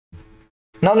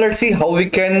Now let's see how we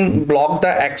can block the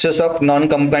access of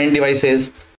non-compliant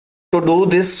devices. To do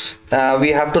this, we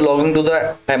have to log into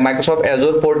the Microsoft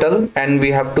Azure Portal, and we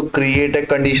have to create a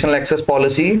conditional access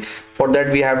policy. For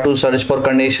that, we have to search for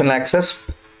conditional access,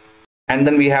 and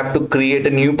then we have to create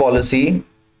a new policy,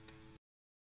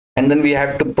 and then we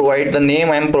have to provide the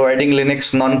name. I am providing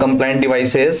Linux non-compliant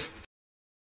devices.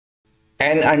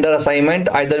 And under assignment,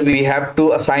 either we have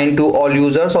to assign to all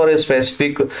users or a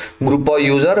specific group of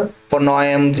user. For now, I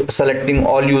am selecting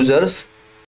all users.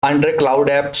 Under cloud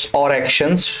apps or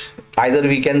actions, either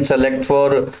we can select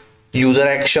for user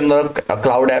action or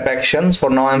cloud app actions.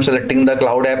 For now, I'm selecting the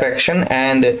cloud app action,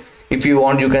 and if you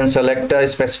want, you can select a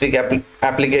specific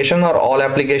application or all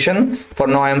application. For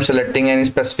now, I'm selecting any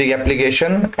specific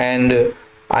application, and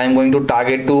I'm going to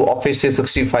target to Office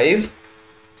 365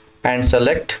 and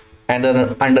select. And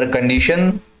then under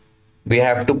condition, we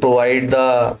have to provide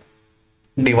the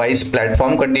device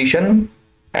platform condition,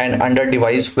 and under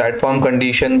device platform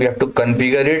condition, we have to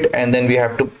configure it, and then we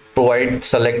have to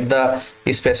select the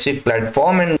specific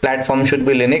platform, and platform should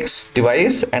be Linux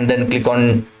device, and then click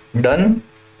on done.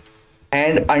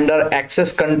 And under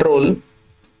access control,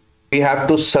 we have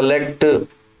to select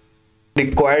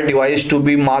required device to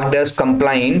be marked as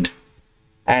compliant,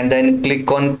 and then click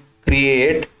on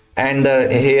create. And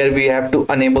here we have to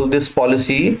enable this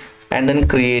policy and then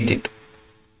create it.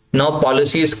 Now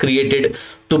policy is created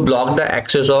to block the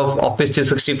access of Office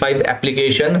 365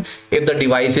 application if the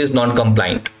device is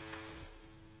non-compliant.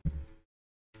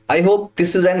 I hope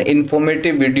this is an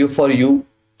informative video for you.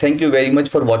 Thank you very much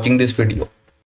for watching this video.